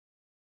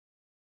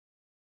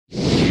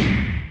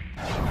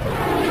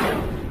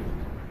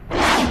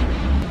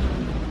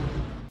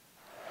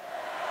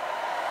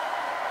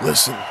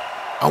Listen,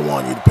 I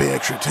want you to pay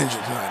extra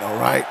attention tonight, all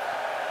right?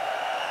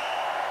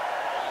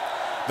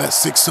 That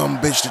sick-some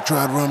bitch that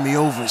tried to run me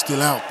over is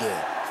still out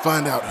there.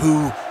 Find out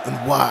who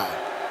and why.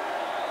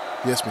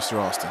 Yes, Mr.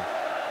 Austin.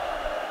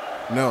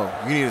 No,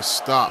 you need to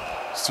stop.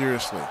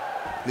 Seriously.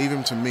 Leave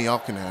him to me, I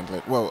can handle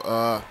it.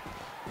 Well,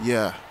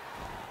 yeah.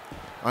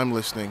 I'm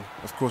listening.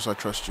 Of course I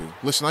trust you.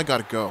 Listen, I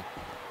gotta go.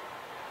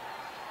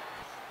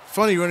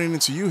 Funny running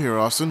into you here,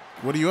 Austin.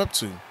 What are you up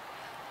to?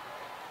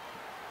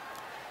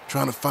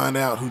 Trying to find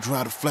out who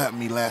tried to flatten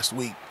me last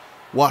week.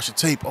 Watch the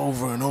tape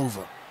over and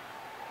over.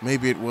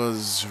 Maybe it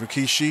was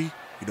Rikishi?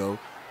 You know,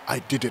 I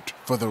did it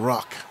for The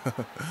Rock.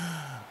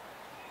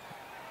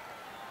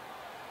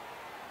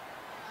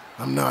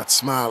 I'm not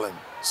smiling,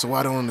 so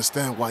I don't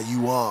understand why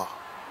you are.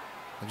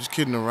 I'm just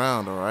kidding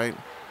around, all right?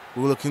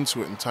 We'll look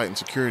into it and tighten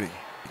security.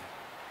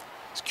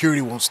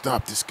 Security won't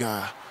stop this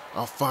guy.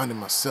 I'll find him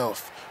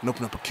myself and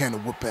open up a can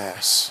of whoop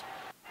ass.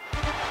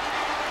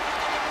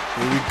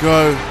 Here we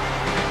go.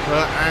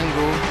 Kurt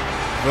Angle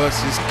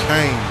versus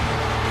Kane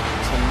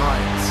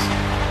tonight.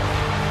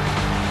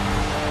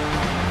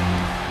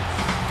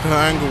 Kurt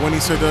Angle, when he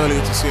said earlier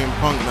to CM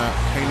Punk that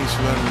Kane needs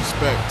to learn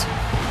respect,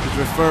 he's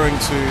referring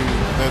to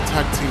their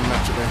tag team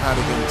match that they had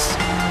against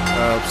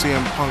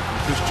CM Punk and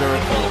Chris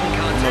Jericho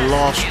in the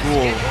last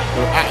Raw,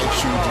 the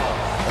Attitude Raw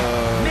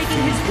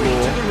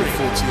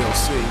before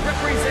TLC.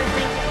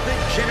 Representing the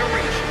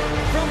generation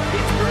from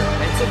Pittsburgh,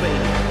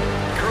 Pennsylvania,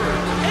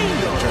 Kurt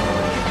Angle.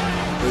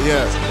 But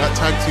yeah, that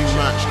tag team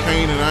match,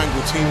 Kane and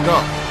Angle teamed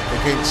up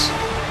against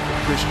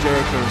Chris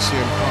Jericho and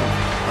CM Punk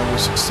and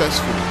was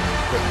successful.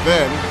 But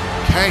then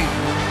Kane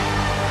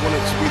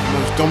wanted to be the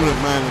most dominant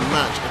man in the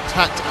match,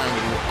 attacked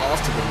Angle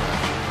after the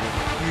match.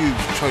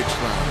 Huge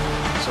chokeslam.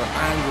 So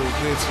Angle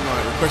here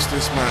tonight requested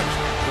this match,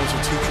 wants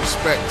to teach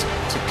respect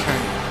to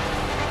Kane.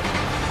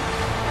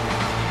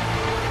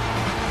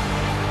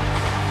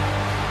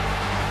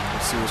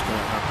 Let's see what's going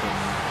to happen.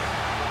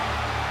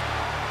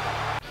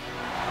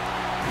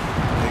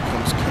 Here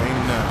comes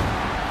Kane now.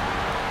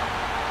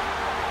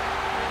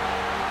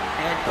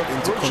 The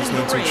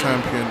Intercontinental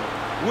Champion.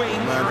 The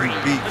man who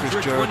beat Chris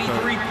Jericho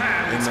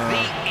in a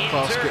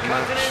basket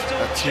match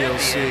at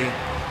TLC.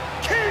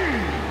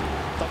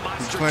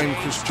 He claimed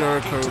Chris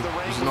Jericho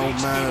was an old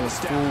man and a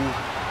fool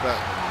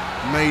that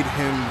made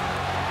him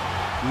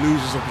lose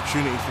his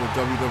opportunity for a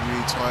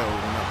WWE title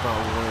in that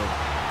Battle Royal.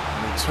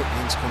 And he took the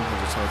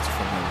Intercontinental title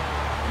from him.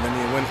 And then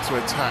he went to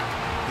attack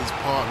his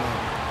partner,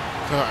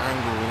 Kurt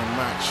Angle, in a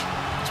match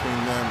between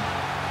them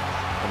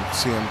and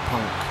CM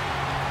Punk.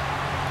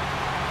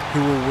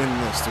 Who will win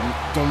this? The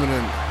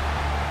dominant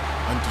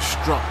and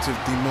destructive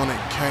demonic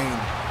Kane,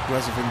 who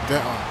has a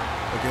vendetta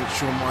against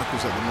Shawn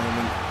Michaels at the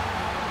moment,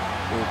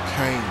 or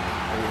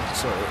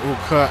or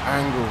Kurt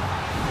Angle,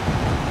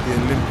 the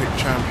Olympic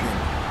champion,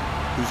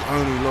 who's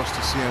only lost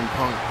to CM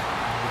Punk,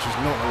 which is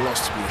not a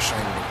loss to be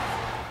ashamed of.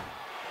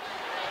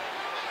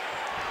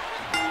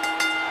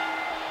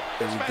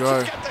 There we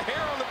go.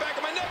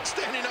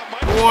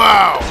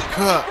 Wow,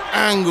 Kurt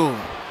Angle,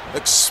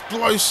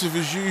 explosive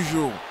as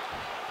usual.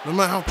 No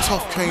matter how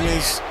tough Kane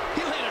is,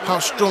 how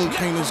strong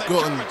Kane has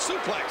gotten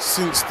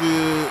since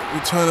the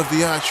return of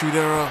the Attitude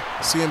Era,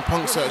 CM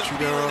Punk's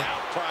Attitude Era,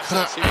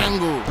 Kurt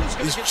Angle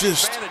is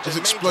just as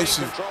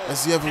explosive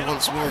as he ever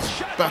once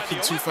was back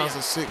in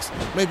 2006,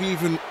 maybe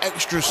even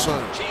extra so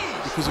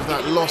because of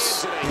that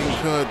loss he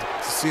incurred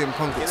to CM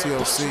Punk at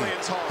TLC.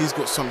 He's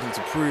got something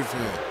to prove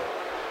here.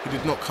 He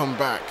did not come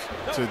back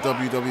to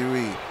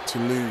WWE to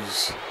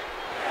lose.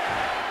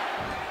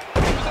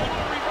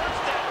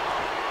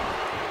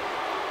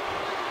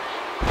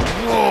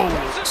 Whoa,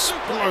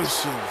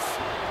 explosive.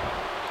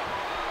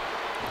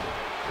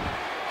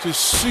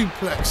 Just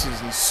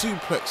suplexes and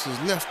suplexes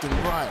left and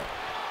right.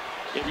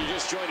 If you're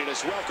just joining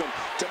us, welcome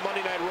to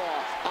Monday Night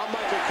Raw. I'm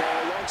Michael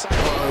Cole alongside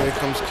here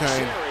comes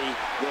Kane.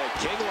 The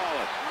King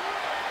Lawler.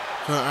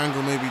 Kurt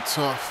Angle may be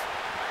tough,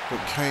 but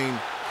Kane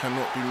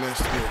cannot be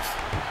messed with.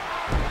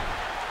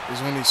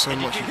 There's only so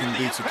much you can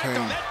do to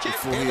Kane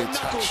before he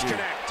attacks you.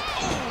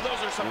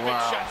 Those are some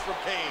big shots from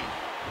Kane.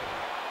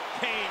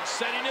 Kane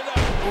setting it up.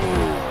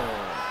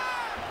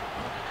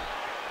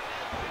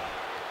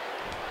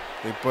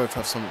 They both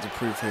have something to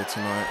prove here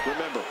tonight.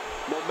 Remember,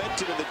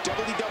 momentum in the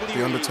WWE.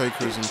 The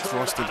Undertaker has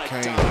entrusted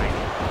Kane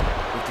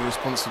with the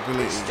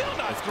responsibility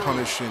of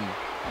punishing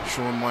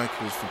Shawn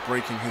Michaels for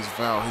breaking his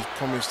vow, his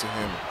promise to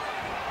him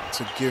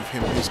to give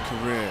him his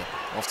career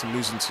after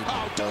losing to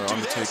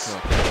Undertaker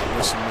at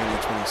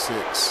WrestleMania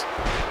 26.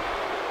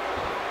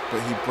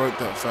 But he broke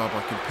that vow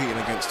by competing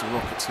against The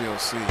Rock at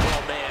TLC.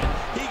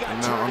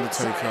 And now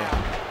Undertaker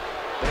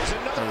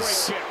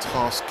has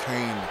tasked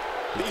Kane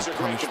with the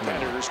punishment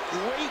of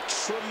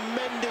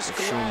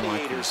Shawn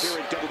Michaels.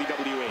 But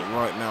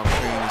right now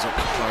Kane is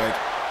occupied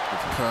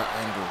with Kurt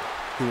Angle,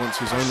 who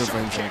wants his own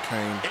revenge on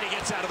Kane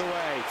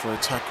for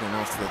attacking him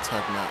after their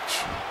tag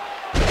match.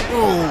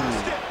 Oh!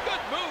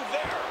 Good move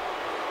there.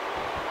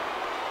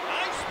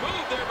 Nice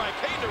move there by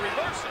Kane to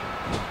reverse it.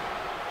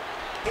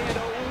 And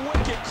a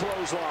wicked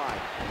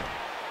clothesline.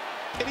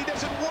 And he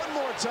does it one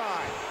more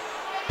time.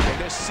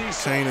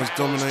 Kane is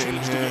dominating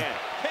here.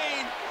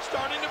 Kane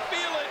starting to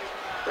feel it.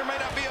 There may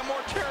not be a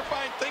more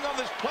terrifying thing on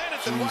this planet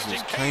than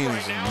watching Kane Kane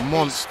is right a now.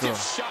 monster.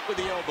 Shot with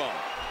the elbow.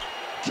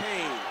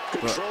 Kane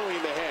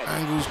controlling the head.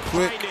 Angle's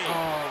quick.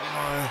 Oh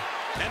my.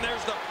 And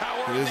there's the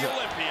power of the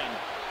Olympian.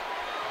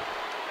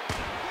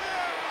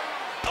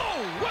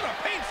 Oh, what a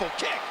painful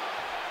kick.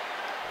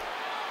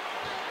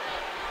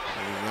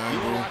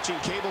 You're watching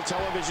cable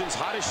television's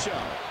hottest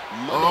show.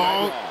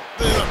 Oh,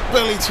 there's a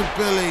belly to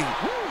belly.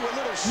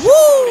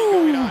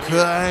 Woo!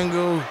 Kurt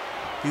Angle.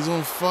 He's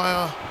on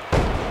fire.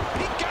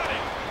 He got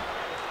him.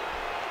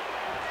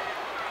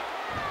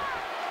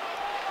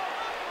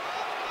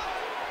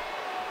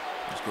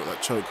 He's got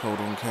that chokehold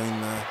on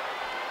Kane there.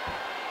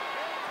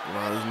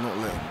 Wow, he's not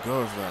letting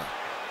go of that.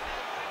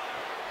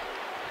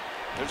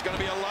 There's going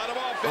to be a lot of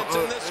offense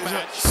in this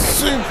match.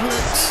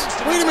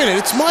 Suplex. Wait a minute,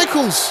 it's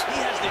Michaels. He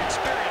has the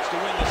experience to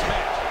win this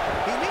match.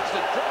 He needs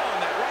to draw on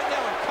that right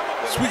now and come up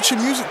with Switch your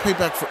music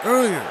payback for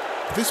earlier.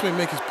 This may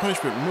make his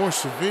punishment more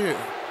severe.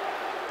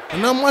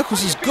 And now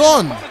Michaels is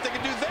gone,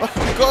 like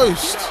a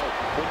ghost.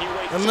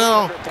 And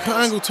now Kurt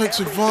Angle takes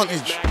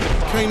advantage.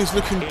 Kane is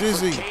looking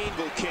dizzy. Kane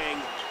will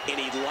king, and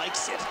he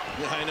likes it.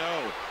 Yeah, I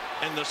know.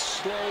 And the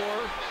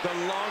slower, the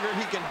longer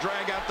he can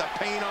drag out the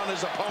pain on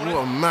his opponent,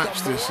 What a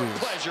match the this more is.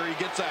 pleasure he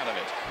gets out of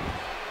it.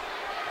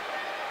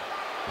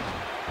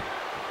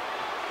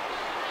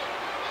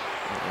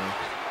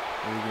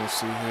 What are we going to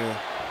see here?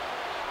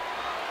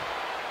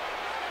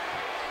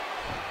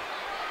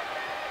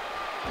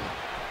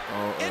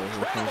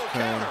 Here comes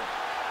Kane.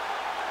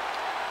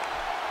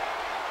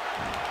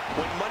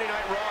 When Monday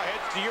Night Raw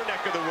heads to your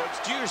neck of the woods,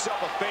 do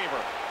yourself a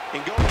favor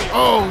and go to the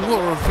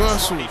What a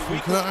reversal from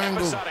Kurt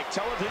Angle. episodic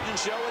television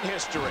show in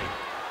history.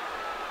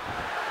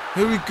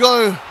 Here we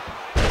go.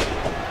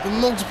 The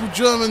multiple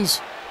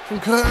Germans from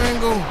Kurt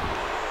Angle.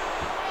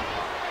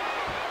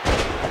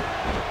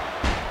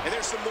 And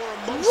there's some more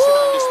emotion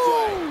on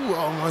display.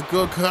 Oh my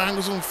God, Kurt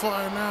Angle's on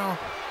fire now.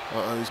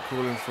 He's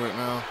calling for it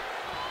now.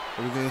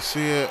 Are we going to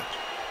see it?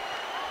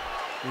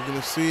 We're going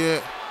to see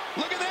it.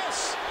 Look at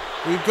this.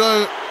 Here we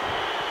go.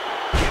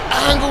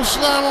 Angle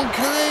slam on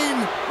Kane.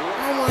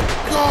 Oh my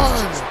God.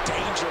 It's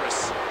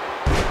dangerous.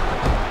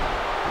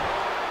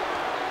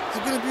 It's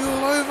going to be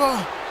all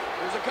over.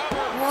 There's a cover.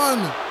 1,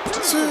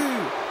 2,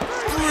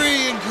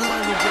 3, and Kurt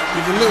Angle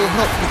with a little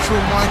help from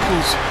Shawn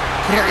Michaels.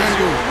 Kurt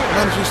Angle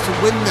manages to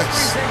win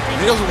this.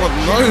 He doesn't want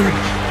no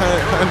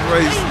hand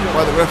raised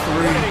by the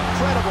referee. What an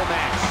incredible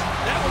match.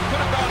 That one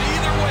could have gone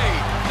either way.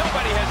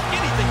 Nobody has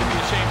anything to be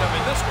ashamed of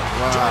in this one.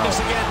 Join us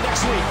again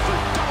next week for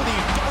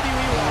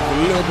WWE Raw.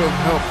 With a little bit of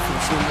help from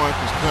Shawn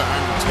Michaels, Kurt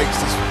Angle takes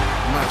this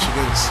match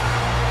against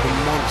the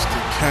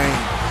monster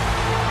Kane.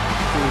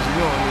 It was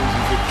not an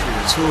easy victory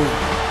at all.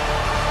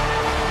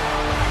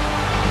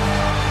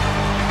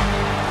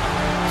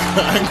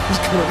 Kurt Angle's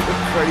gonna go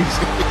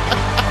crazy.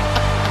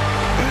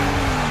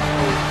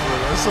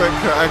 That's like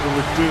Kurt Angle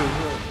would do.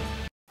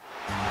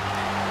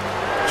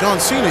 John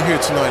Cena here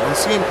tonight on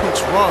CM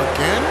Punk's Raw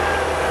again.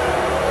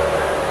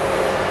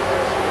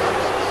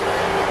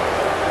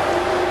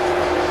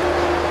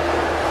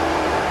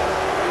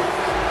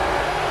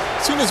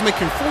 Cena's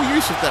making full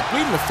use of that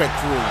bleeding effect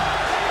rule.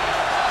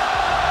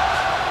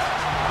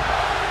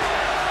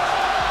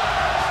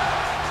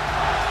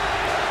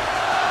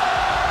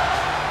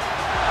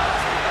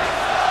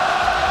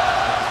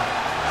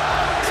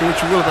 Say what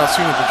you will about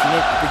Cena,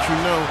 but you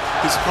know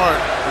his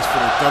heart is for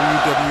the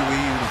WWE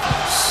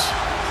Universe.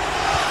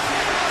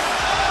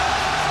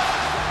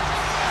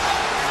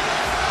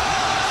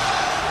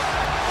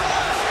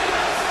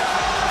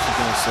 What's he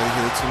gonna say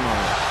here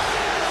tonight?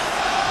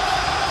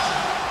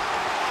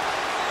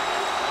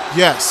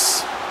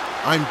 Yes,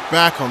 I'm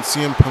back on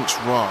CM Punk's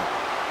Raw.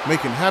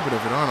 Making a habit of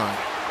it, aren't I?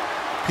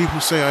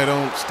 People say I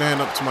don't stand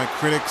up to my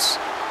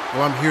critics.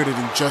 Well, I'm here to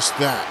do just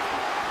that.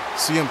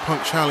 CM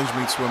Punk challenged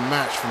me to a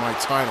match for my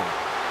title,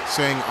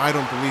 saying I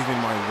don't believe in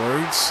my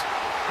words,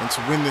 and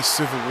to win this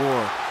civil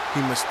war,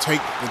 he must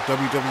take the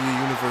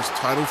WWE Universe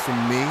title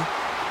from me.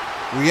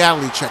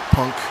 Reality check,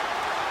 Punk.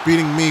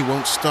 Beating me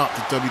won't stop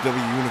the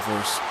WWE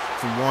Universe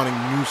from wanting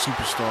new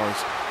superstars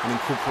and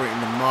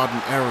incorporating the modern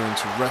era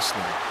into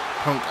wrestling.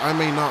 Punk, I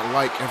may not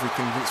like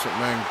everything Vince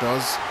McMahon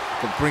does,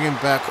 but bringing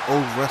back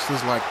old wrestlers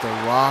like The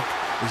Rock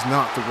is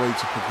not the way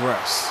to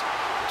progress.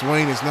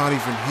 Dwayne is not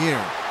even here.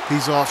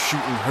 He's off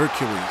shooting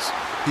Hercules.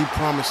 He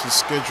promised his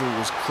schedule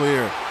was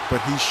clear,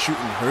 but he's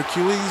shooting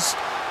Hercules?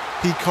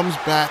 He comes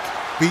back,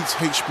 beats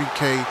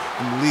HBK,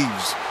 and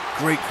leaves.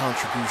 Great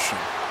contribution.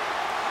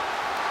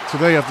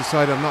 Today I've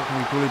decided I'm not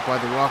going to be bullied by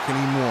The Rock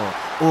anymore,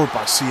 or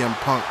by CM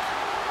Punk.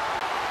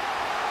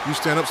 You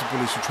stand up to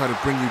bullies who try to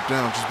bring you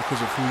down just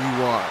because of who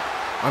you are.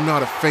 I'm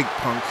not a fake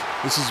Punk.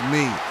 This is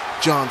me,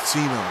 John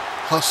Cena.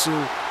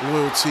 Hustle,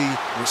 loyalty,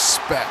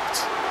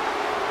 respect.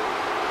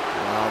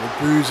 Wow, the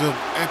boos are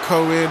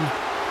echoing.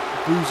 The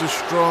boos are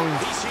strong.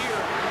 He's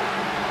here.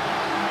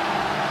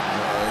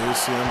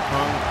 Here's CM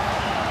Punk.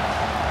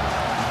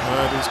 He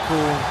heard his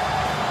call.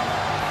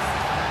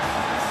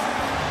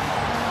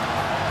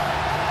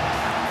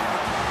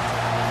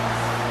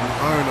 The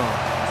owner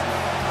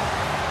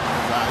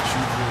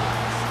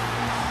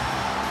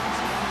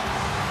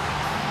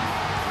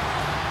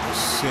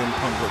CM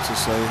Punk got to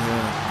say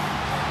here.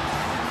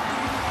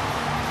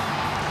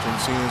 John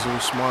Cena's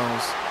all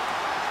smiles.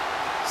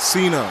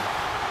 Cena,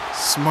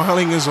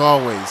 smiling as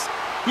always.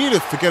 You need to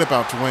forget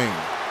about Dwayne.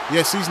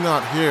 Yes, he's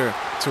not here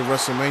till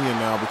WrestleMania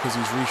now because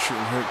he's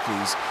reshooting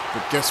Hercules,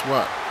 but guess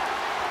what?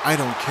 I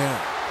don't care.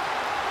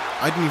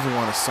 I didn't even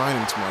want to sign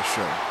him to my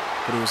show,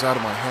 but it was out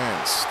of my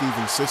hands. Steve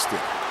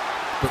insisted.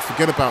 But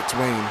forget about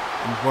Dwayne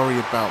and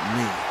worry about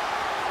me.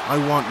 I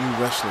want new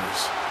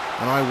wrestlers,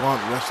 and I want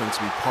wrestling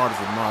to be part of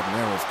the modern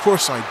era. Of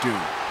course I do,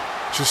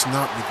 just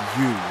not with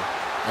you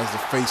as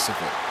the face of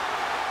it.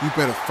 You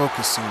better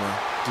focus, Cena.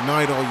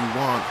 Deny it all you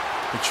want,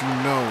 but you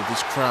know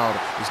this crowd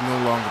is no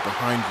longer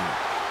behind you.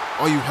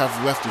 All you have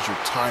left is your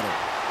title,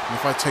 and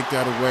if I take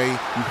that away,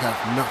 you have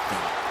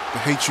nothing.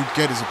 The hate you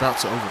get is about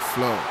to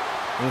overflow,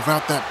 and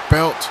without that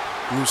belt,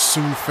 you'll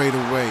soon fade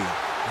away.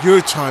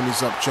 Your time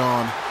is up,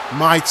 John.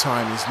 My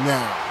time is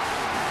now.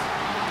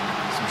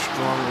 Some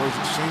strong words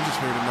exchanges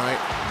here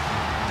tonight.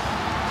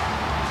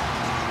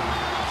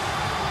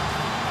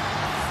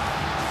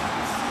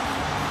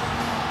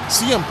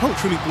 CM Punk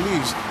truly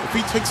believes if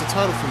he takes the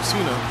title from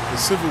Cena, the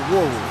Civil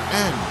War will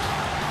end.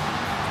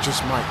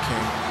 Just might,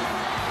 King.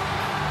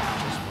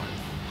 Just might.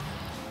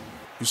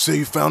 You say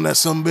you found that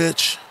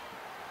sumbitch?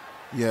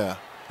 Yeah,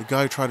 the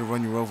guy who tried to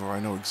run you over, I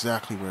know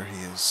exactly where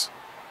he is.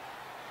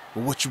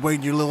 Well, what you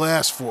waiting your little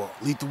ass for?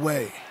 Lead the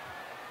way.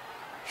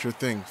 Sure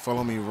thing.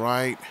 Follow me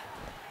right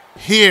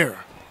here.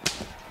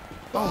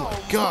 Oh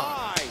my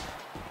God.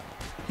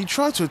 He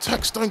tried to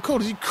attack Stone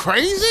Cold. Is he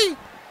crazy?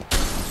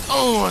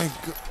 Oh my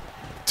God.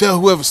 Tell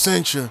whoever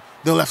sent you,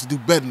 they'll have to do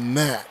better than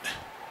that.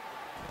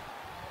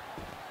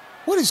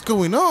 What is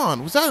going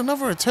on? Was that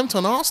another attempt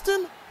on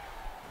Austin?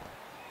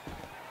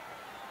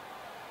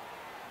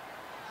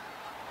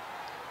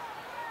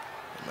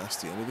 And that's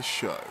the end of the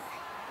show.